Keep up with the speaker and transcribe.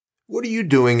What are you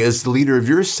doing as the leader of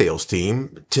your sales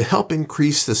team to help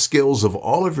increase the skills of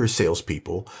all of your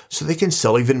salespeople so they can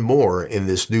sell even more in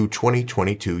this new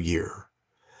 2022 year?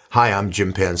 Hi, I'm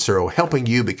Jim Pancero, helping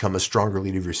you become a stronger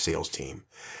leader of your sales team.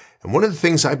 And one of the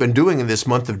things I've been doing in this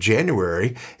month of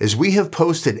January is we have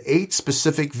posted 8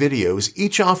 specific videos,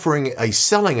 each offering a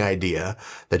selling idea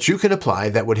that you can apply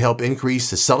that would help increase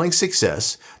the selling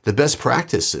success, the best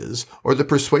practices, or the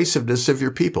persuasiveness of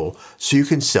your people so you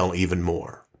can sell even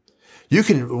more. You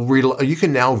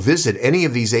can now visit any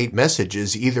of these 8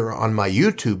 messages either on my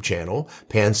YouTube channel,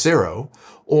 Pancero,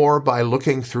 or by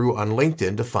looking through on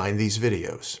LinkedIn to find these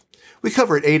videos. We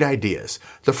covered 8 ideas.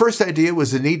 The first idea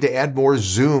was the need to add more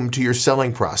zoom to your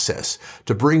selling process,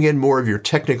 to bring in more of your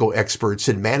technical experts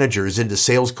and managers into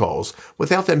sales calls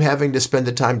without them having to spend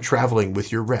the time traveling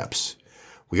with your reps.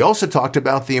 We also talked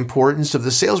about the importance of the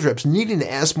sales reps needing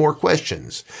to ask more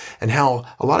questions and how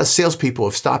a lot of salespeople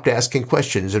have stopped asking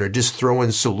questions and are just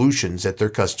throwing solutions at their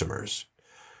customers.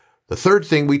 The third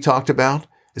thing we talked about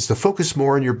is to focus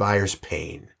more on your buyer's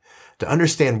pain, to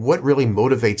understand what really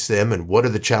motivates them and what are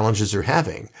the challenges they're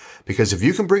having. Because if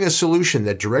you can bring a solution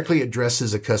that directly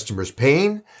addresses a customer's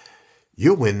pain,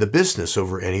 you'll win the business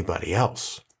over anybody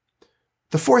else.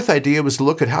 The fourth idea was to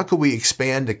look at how could we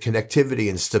expand the connectivity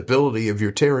and stability of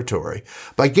your territory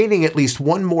by gaining at least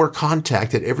one more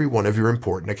contact at every one of your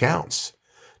important accounts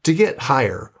to get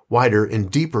higher, wider, and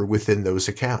deeper within those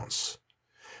accounts.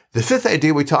 The fifth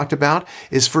idea we talked about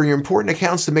is for your important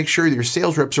accounts to make sure your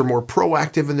sales reps are more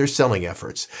proactive in their selling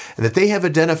efforts and that they have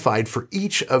identified for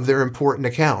each of their important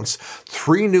accounts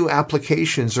 3 new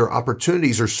applications or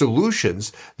opportunities or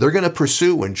solutions they're going to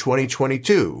pursue in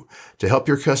 2022 to help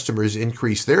your customers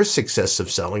increase their success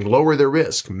of selling, lower their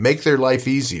risk, make their life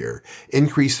easier,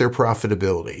 increase their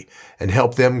profitability, and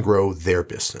help them grow their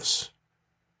business.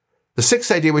 The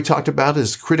sixth idea we talked about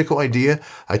is a critical idea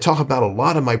I talk about a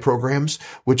lot in my programs,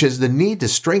 which is the need to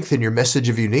strengthen your message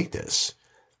of uniqueness.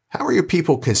 How are your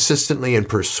people consistently and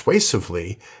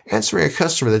persuasively answering a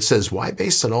customer that says, why,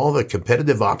 based on all the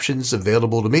competitive options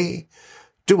available to me,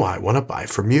 do I want to buy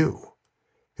from you?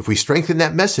 If we strengthen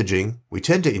that messaging, we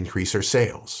tend to increase our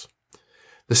sales.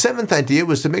 The seventh idea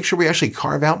was to make sure we actually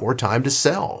carve out more time to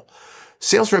sell.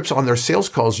 Sales reps on their sales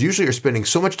calls usually are spending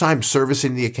so much time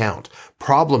servicing the account,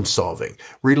 problem solving,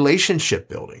 relationship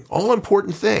building, all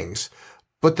important things,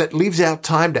 but that leaves out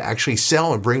time to actually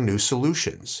sell and bring new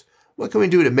solutions. What can we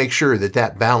do to make sure that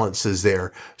that balance is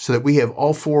there so that we have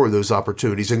all 4 of those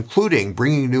opportunities, including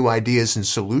bringing new ideas and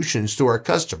solutions to our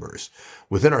customers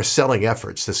within our selling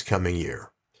efforts this coming year?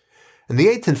 And the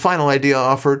 8th and final idea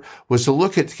offered was to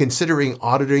look at considering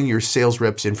auditing your sales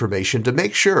reps' information to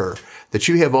make sure that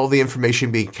you have all the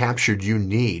information being captured you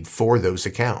need for those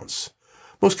accounts.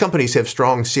 Most companies have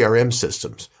strong CRM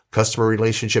systems, customer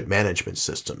relationship management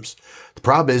systems. The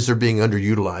problem is they're being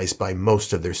underutilized by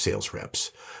most of their sales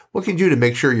reps. What can you do to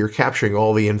make sure you're capturing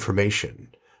all the information?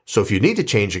 So if you need to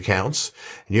change accounts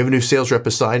and you have a new sales rep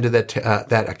assigned to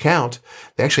that account,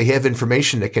 they actually have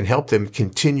information that can help them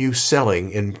continue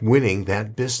selling and winning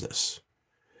that business.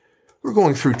 We're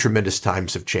going through tremendous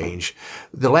times of change.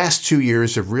 The last 2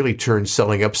 years have really turned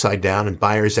selling upside down and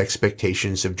buyers'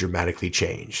 expectations have dramatically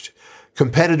changed.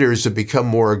 Competitors have become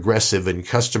more aggressive and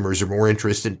customers are more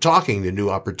interested in talking to new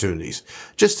opportunities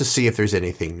just to see if there's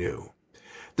anything new.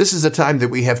 This is a time that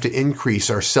we have to increase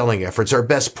our selling efforts, our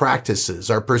best practices,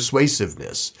 our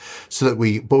persuasiveness, so that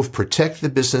we both protect the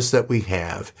business that we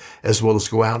have, as well as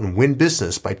go out and win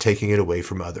business by taking it away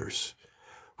from others.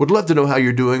 Would love to know how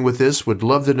you're doing with this. Would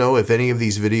love to know if any of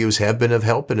these videos have been of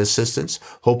help and assistance.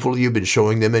 Hopefully you've been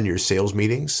showing them in your sales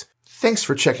meetings. Thanks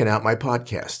for checking out my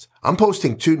podcast. I'm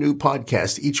posting 2 new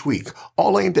podcasts each week,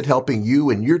 all aimed at helping you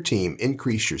and your team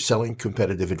increase your selling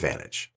competitive advantage.